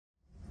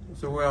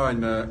So we are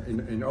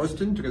in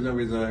Austin together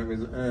with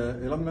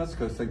Elon Musk.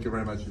 Thank you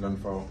very much, Elon,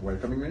 for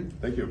welcoming me.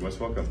 Thank you. Most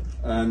welcome.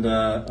 And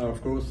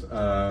of course,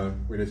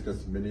 we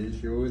discussed many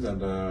issues,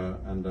 and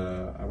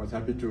I was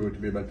happy to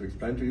be able to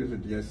explain to you the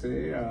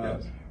DSA,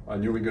 Yes. a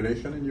new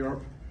regulation in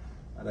Europe.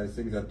 And I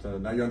think that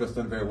now you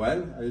understand very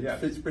well. It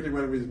fits pretty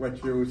well with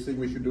what you think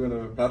we should do on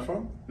a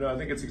platform. No, I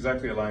think it's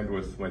exactly aligned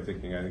with my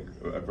thinking. I think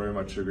I very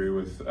much agree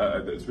with.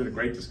 It's been a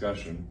great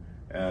discussion,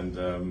 and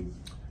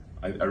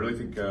I really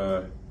think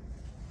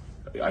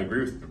I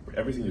agree with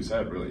everything you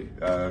said. Really,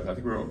 I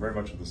think we're very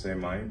much of the same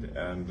mind,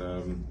 and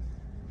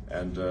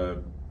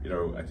you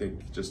know, I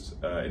think just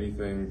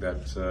anything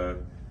that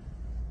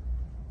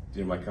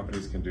my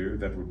companies can do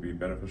that would be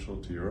beneficial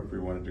to Europe, we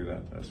want to do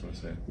that. I just want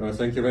to say. No,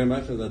 thank you very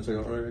much. That's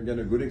again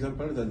a good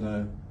example.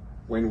 That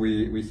when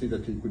we see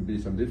that it could be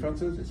some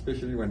differences,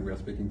 especially when we are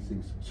speaking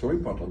things so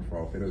important for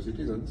our fellow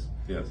citizens,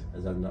 Yes.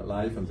 as in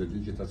life and the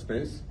digital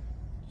space,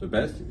 the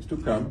best is to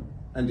come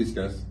and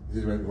discuss.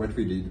 This is what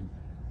we did,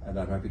 and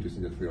I'm happy to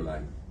see that we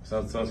align.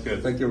 Sounds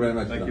good. Thank you very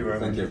much. Thank you very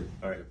much. Thank you.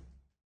 All right.